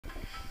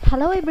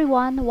Hello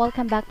everyone,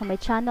 welcome back to my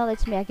channel.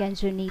 It's me again,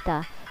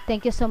 Jonita.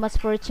 Thank you so much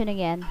for tuning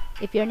in.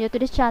 If you're new to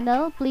this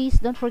channel, please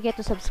don't forget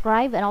to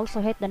subscribe and also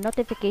hit the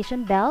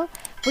notification bell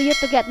for you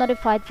to get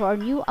notified for our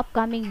new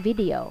upcoming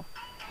video.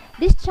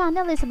 This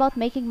channel is about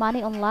making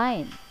money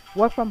online,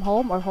 work from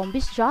home or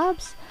home-based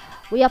jobs.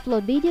 We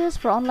upload videos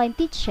for online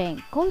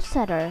teaching, call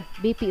center,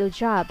 BPO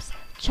jobs,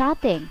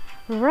 chatting,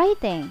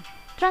 writing,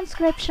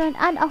 transcription,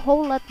 and a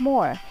whole lot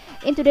more.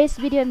 In today's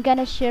video, I'm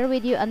gonna share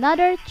with you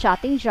another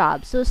chatting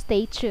job, so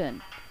stay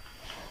tuned.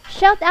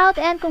 Shout out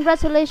and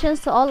congratulations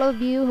to all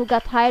of you who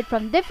got hired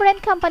from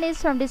different companies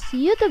from this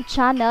YouTube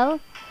channel.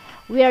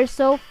 We are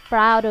so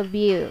proud of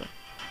you.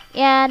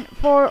 And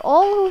for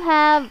all who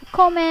have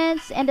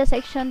comments in the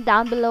section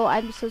down below,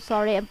 I'm so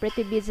sorry, I'm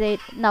pretty busy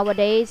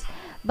nowadays,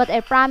 but I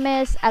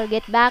promise I'll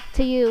get back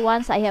to you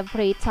once I have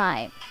free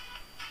time.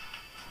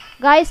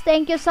 Guys,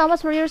 thank you so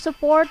much for your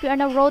support. We are on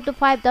the road to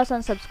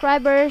 5,000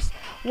 subscribers.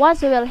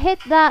 Once we will hit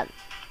that,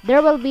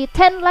 there will be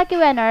 10 lucky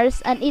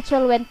winners and each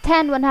will win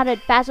 10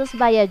 100 pesos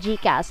via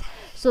GCash.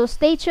 So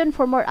stay tuned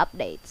for more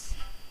updates.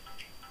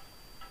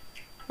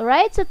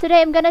 Alright, so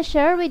today I'm gonna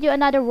share with you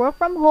another work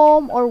from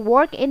home or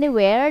work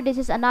anywhere. This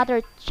is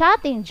another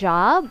chatting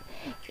job.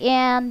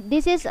 And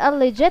this is a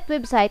legit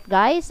website,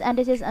 guys. And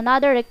this is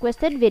another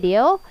requested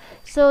video.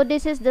 So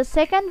this is the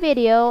second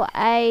video.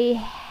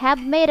 I have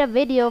made a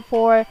video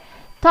for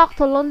Talk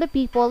to Lonely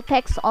People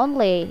text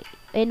only,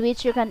 in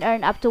which you can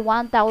earn up to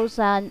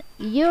 1,000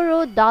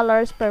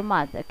 dollars per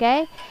month.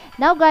 Okay,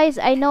 now guys,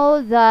 I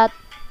know that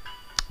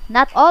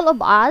not all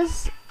of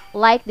us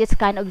like this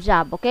kind of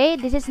job. Okay,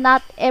 this is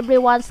not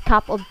everyone's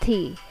cup of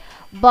tea,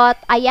 but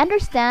I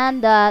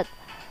understand that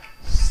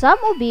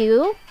some of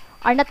you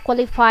are not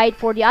qualified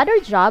for the other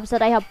jobs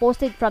that I have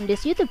posted from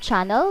this YouTube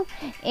channel,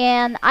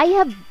 and I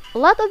have a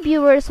lot of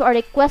viewers who are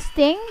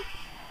requesting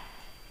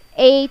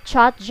a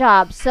chat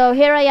job. So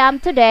here I am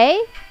today.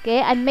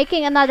 Okay, I'm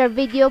making another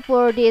video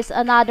for this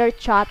another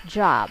chat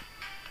job.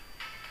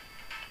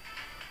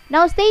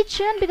 Now stay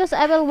tuned because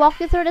I will walk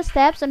you through the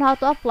steps on how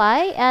to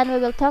apply, and we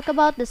will talk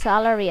about the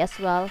salary as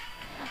well.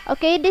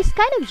 Okay, this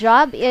kind of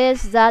job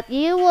is that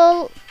you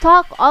will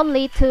talk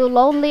only to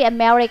lonely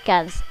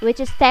Americans, which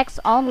is text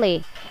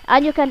only,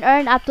 and you can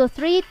earn up to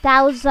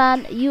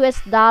 3,000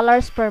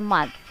 dollars per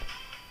month.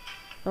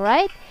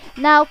 Alright,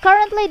 now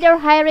currently they're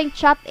hiring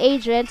chat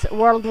agents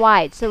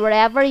worldwide, so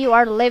wherever you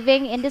are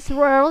living in this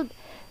world,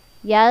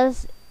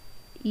 yes,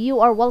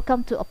 you are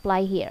welcome to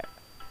apply here.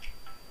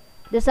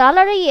 The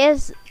salary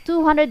is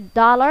 $200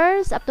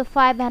 up to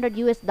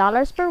 500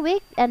 dollars per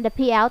week, and the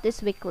payout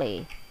is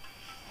weekly.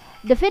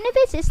 The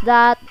benefits is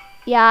that,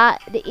 yeah,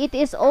 it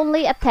is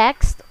only a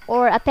text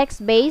or a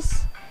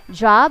text-based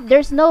job.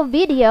 There's no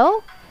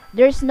video,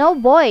 there's no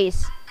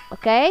voice.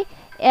 Okay,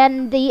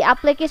 and the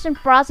application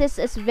process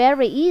is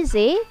very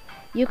easy.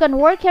 You can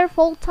work here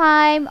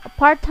full-time,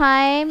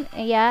 part-time.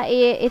 Yeah,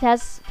 it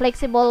has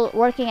flexible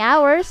working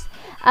hours,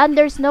 and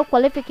there's no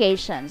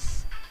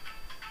qualifications.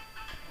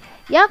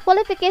 Yeah,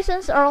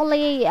 qualifications are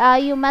only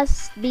you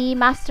must be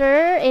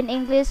master in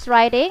English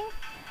writing.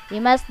 You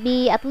must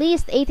be at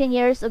least 18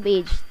 years of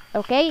age.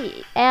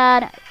 Okay,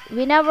 and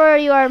whenever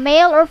you are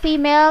male or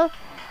female,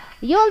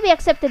 you will be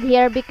accepted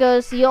here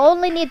because you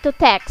only need to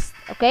text.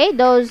 Okay,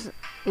 those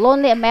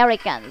lonely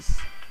Americans.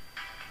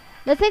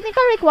 The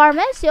technical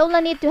requirements: you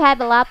only need to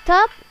have a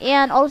laptop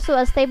and also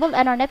a stable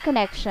internet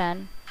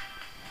connection.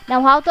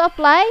 Now, how to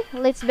apply?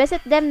 Let's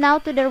visit them now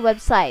to their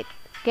website.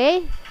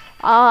 Okay,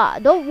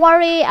 don't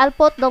worry, I'll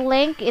put the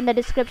link in the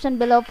description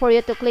below for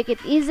you to click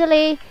it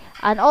easily,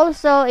 and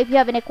also if you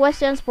have any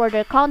questions for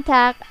their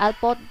contact, I'll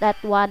put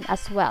that one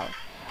as well.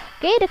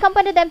 Okay, the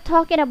company that I'm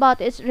talking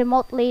about is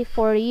remotely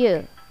for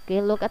you.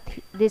 Okay, look at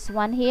this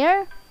one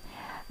here.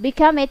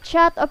 Become a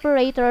chat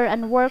operator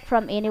and work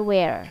from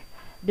anywhere.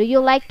 Do you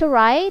like to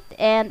write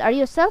and are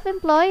you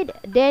self-employed?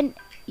 Then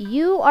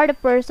you are the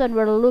person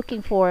we're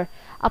looking for.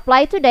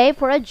 Apply today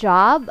for a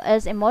job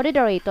as a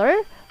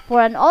moderator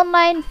for an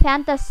online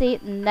fantasy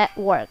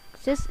network.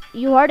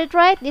 You heard it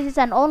right. This is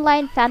an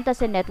online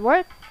fantasy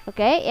network.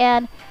 Okay,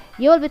 and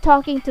you will be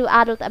talking to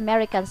adult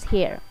Americans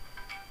here.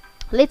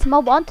 Let's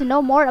move on to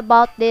know more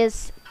about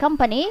this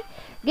company.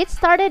 Get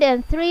started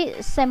in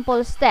 3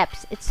 simple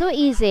steps. It's so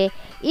easy.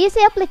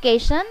 Easy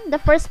application. The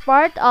first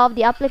part of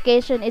the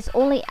application is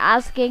only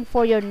asking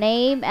for your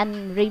name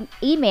and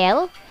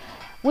email.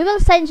 We will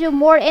send you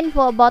more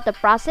info about the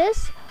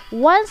process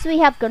once we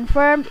have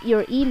confirmed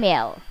your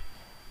email.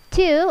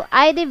 2.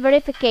 ID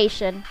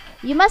verification.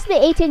 You must be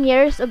 18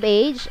 years of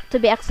age to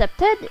be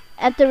accepted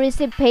and to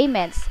receive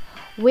payments.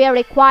 We are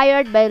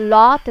required by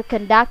law to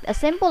conduct a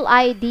simple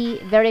ID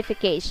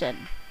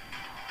verification.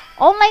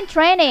 Online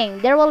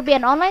training. There will be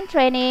an online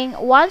training.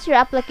 Once your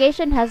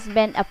application has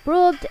been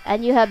approved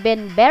and you have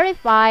been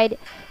verified,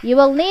 you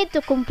will need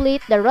to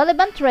complete the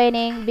relevant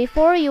training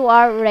before you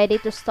are ready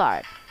to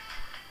start.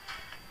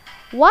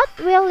 What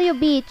will you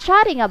be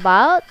chatting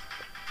about?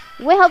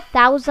 We help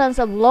thousands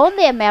of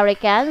lonely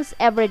Americans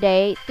every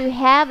day to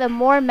have a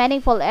more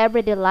meaningful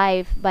everyday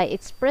life by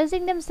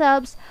expressing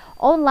themselves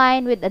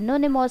online with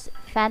anonymous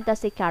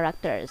fantasy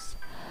characters.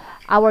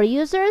 Our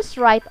users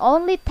write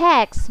only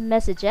text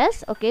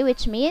messages, okay,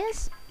 which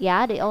means,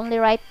 yeah, they only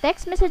write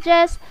text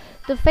messages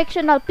to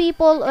fictional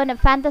people on a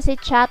fantasy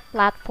chat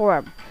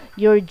platform.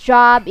 Your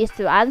job is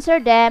to answer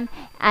them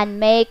and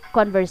make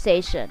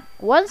conversation.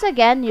 Once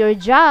again, your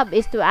job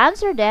is to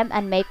answer them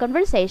and make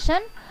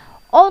conversation.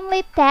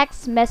 Only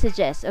text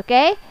messages,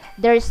 okay?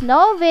 There's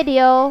no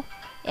video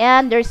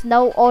and there's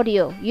no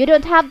audio. You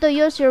don't have to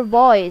use your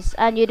voice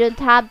and you don't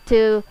have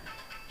to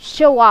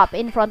show up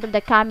in front of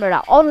the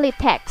camera. Only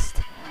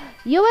text.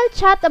 You will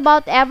chat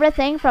about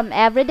everything from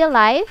everyday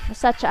life,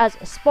 such as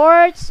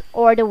sports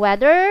or the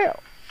weather,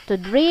 to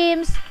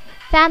dreams,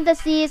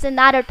 fantasies, and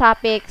other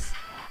topics.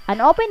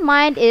 An open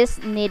mind is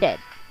needed.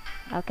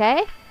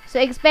 Okay? So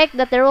expect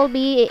that there will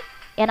be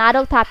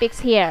adult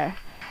topics here.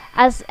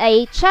 As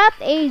a chat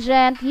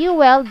agent, you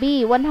will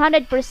be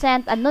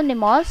 100%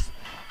 anonymous.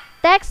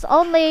 Text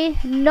only,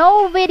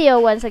 no video,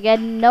 once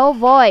again, no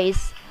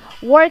voice.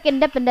 Work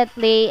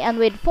independently and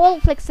with full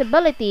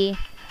flexibility.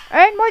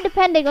 Earn more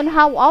depending on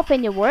how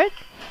often you work.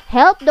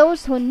 Help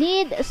those who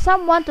need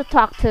someone to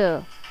talk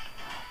to.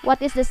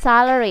 What is the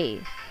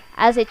salary?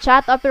 As a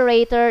chat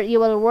operator, you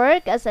will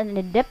work as an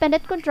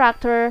independent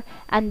contractor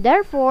and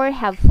therefore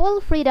have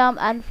full freedom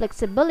and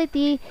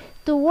flexibility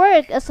to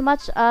work as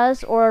much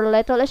as or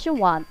little as you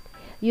want.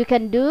 You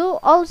can do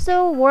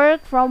also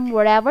work from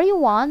wherever you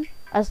want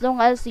as long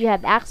as you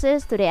have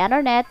access to the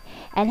internet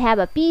and have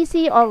a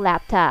PC or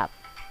laptop.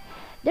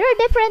 There are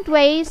different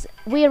ways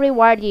we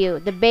reward you.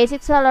 The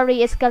basic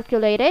salary is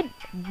calculated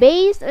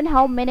based on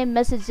how many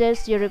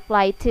messages you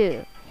reply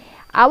to.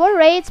 Our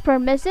rates per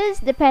message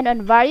depend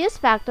on various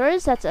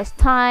factors such as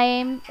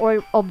time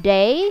or of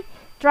day,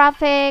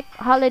 traffic,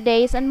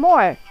 holidays, and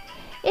more.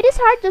 It is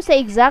hard to say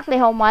exactly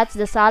how much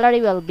the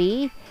salary will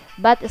be,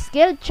 but a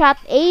skilled chat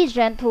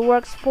agent who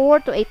works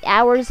 4 to 8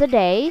 hours a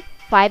day,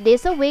 5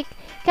 days a week,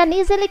 can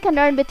easily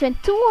earn between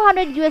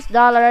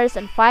 $200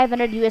 and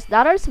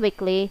 $500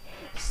 weekly.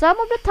 Some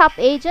of the top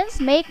agents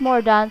make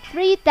more than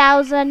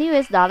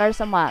 $3,000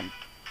 a month.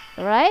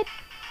 Alright?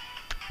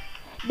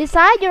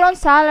 Decide your own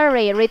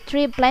salary,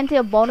 retrieve plenty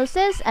of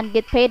bonuses, and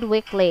get paid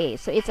weekly.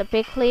 So it's a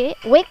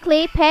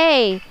weekly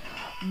pay.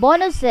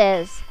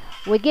 Bonuses.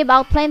 We give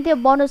out plenty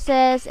of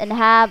bonuses and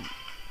have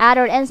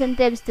other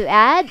incentives to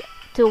add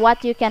to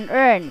what you can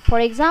earn. For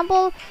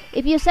example,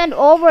 if you send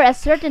over a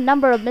certain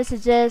number of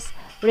messages,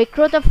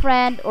 recruit a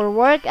friend, or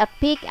work at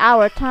peak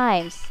hour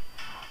times.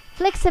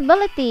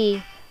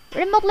 Flexibility.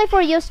 Remotely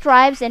for use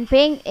thrives in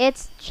paying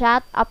its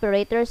chat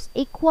operators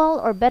equal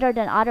or better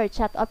than other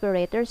chat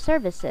operator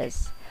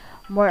services.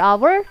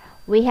 Moreover,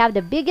 we have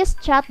the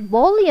biggest chat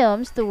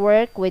volumes to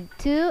work with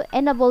to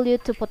enable you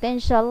to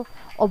potential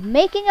of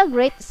making a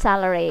great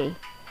salary.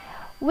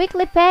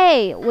 Weekly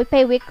pay. We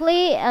pay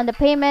weekly and the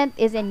payment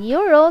is in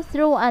euro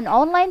through an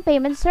online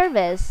payment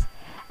service.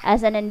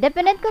 As an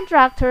independent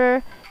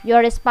contractor, you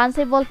are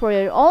responsible for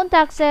your own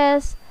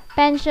taxes,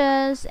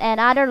 pensions, and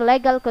other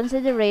legal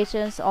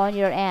considerations on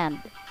your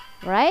end.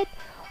 Right?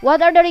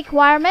 What are the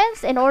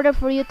requirements in order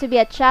for you to be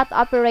a chat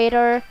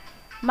operator?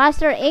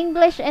 Master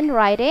English and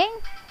writing.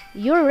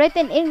 Your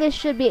written English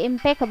should be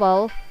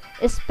impeccable,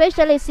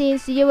 especially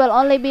since you will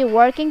only be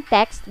working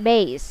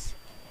text-based.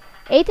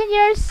 18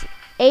 years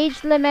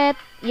age limit.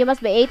 You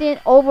must be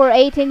over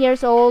 18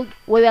 years old.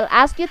 We will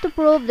ask you to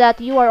prove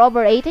that you are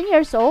over 18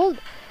 years old.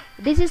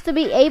 This is to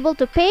be able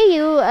to pay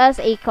you as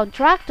a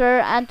contractor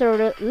and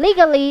to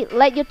legally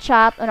let you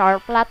chat on our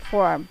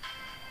platform.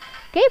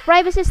 Okay,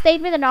 privacy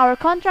statement and our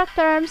contract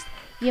terms.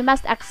 You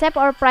must accept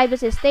our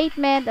privacy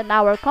statement and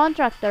our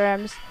contract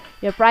terms.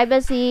 Your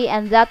privacy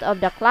and that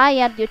of the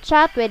client you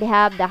chat with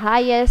have the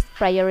highest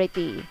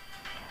priority.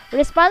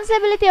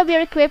 Responsibility of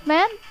your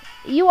equipment.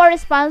 You are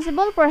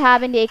responsible for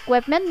having the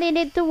equipment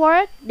needed to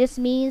work. This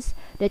means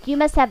that you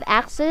must have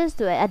access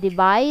to a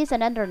device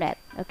and internet.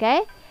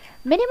 Okay?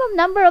 Minimum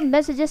number of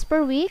messages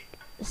per week.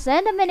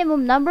 Send a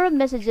minimum number of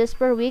messages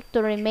per week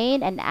to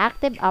remain an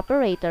active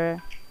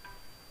operator.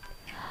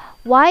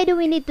 Why do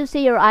we need to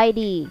see your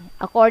ID?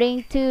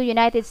 According to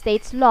United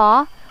States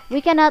law, we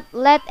cannot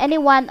let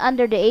anyone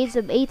under the age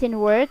of 18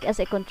 work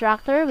as a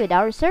contractor with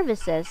our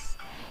services.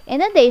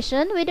 In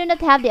addition, we do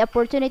not have the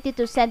opportunity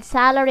to send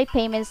salary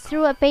payments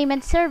through a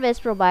payment service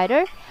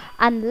provider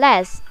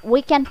unless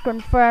we can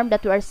confirm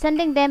that we are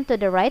sending them to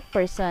the right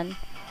person.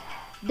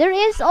 There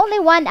is only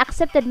one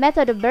accepted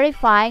method of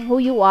verifying who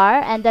you are,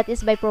 and that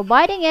is by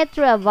providing it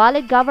through a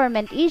valid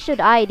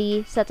government-issued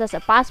ID such as a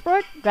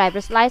passport,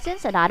 driver's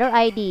license, and other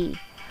ID.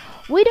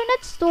 We do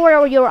not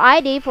store your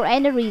ID for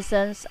any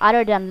reasons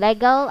other than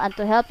legal and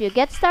to help you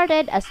get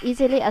started as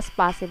easily as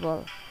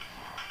possible.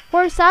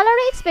 For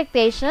salary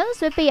expectations,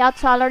 we pay out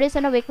salaries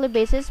on a weekly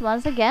basis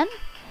once again.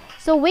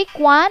 So week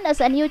 1, as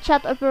a new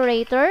chat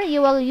operator,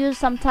 you will use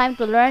some time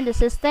to learn the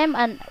system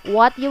and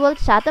what you will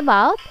chat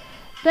about.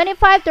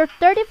 25 to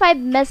 35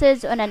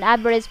 messages on an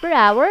average per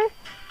hour,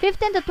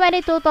 15 to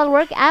 20 total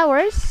work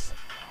hours,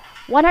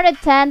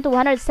 110 to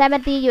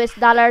 170 US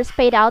dollars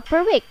paid out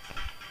per week.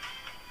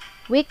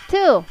 Week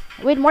 2.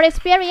 With more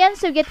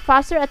experience, you get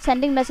faster at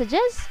sending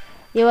messages.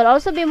 You will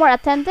also be more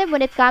attentive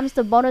when it comes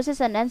to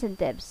bonuses and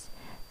incentives.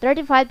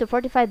 35 to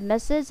 45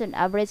 messages on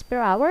average per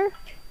hour.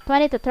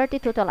 20 to 30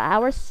 total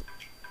hours.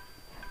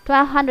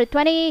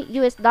 $120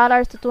 US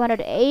to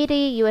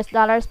 $280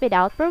 US paid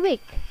out per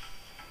week.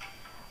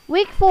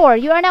 Week 4.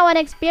 You are now an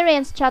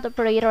experienced chat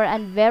operator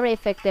and very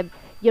effective.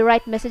 You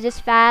write messages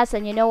fast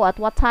and you know at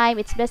what time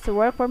it's best to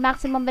work for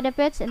maximum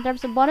benefits in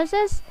terms of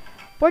bonuses.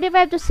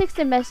 45 to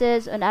 60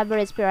 messages on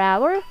average per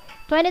hour.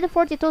 20 to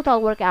 40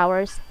 total work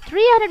hours.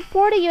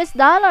 $340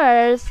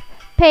 US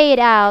paid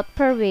out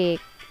per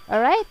week.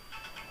 Alright?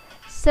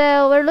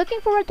 So we're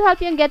looking forward to help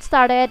you and get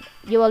started.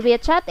 You will be a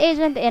chat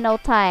agent in no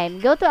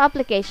time. Go to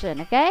application,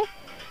 okay?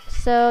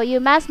 So you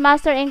must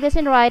master English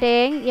in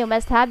writing. You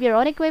must have your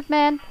own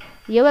equipment.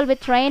 You will be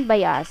trained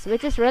by us,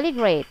 which is really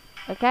great,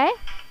 okay?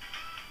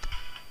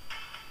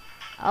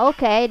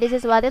 Okay, this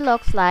is what it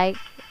looks like.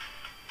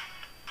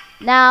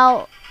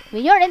 Now,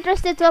 when you're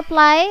interested to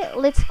apply,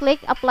 let's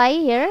click apply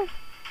here.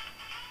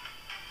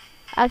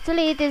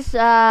 Actually, it is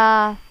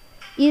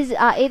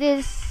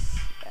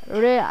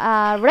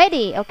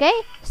ready, okay?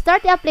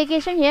 Start the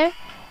application here.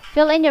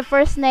 Fill in your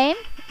first name,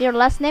 your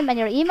last name, and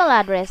your email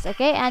address,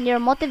 okay? And your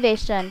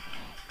motivation.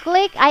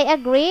 Click I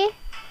agree,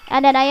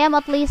 and then I am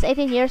at least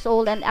 18 years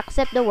old and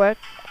accept the work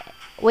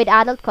with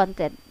adult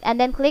content. And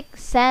then click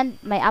send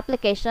my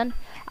application.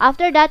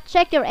 After that,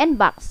 check your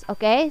inbox,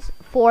 okay?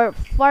 For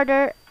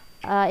further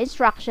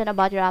instruction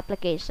about your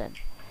application.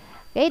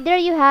 Okay, there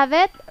you have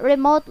it,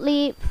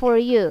 remotely for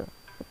you.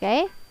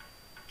 Okay,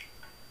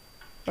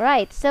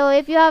 right. So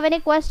if you have any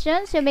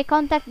questions, you may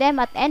contact them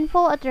at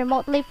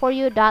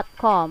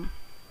info@remotelyforyou.com.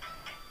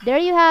 There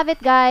you have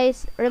it,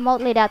 guys,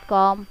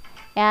 remotely.com.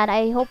 And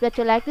I hope that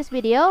you like this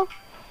video.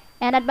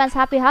 And advance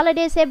happy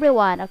holidays,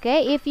 everyone.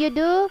 Okay, if you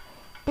do,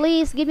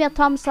 please give me a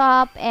thumbs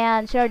up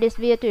and share this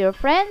video to your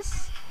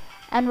friends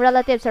and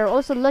relatives are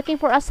also looking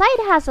for a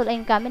side hustle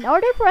income in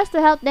order for us to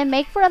help them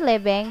make for a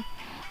living.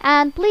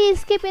 And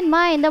please keep in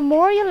mind, the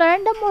more you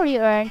learn, the more you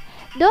earn.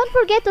 Don't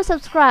forget to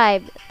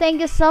subscribe.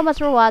 Thank you so much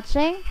for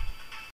watching.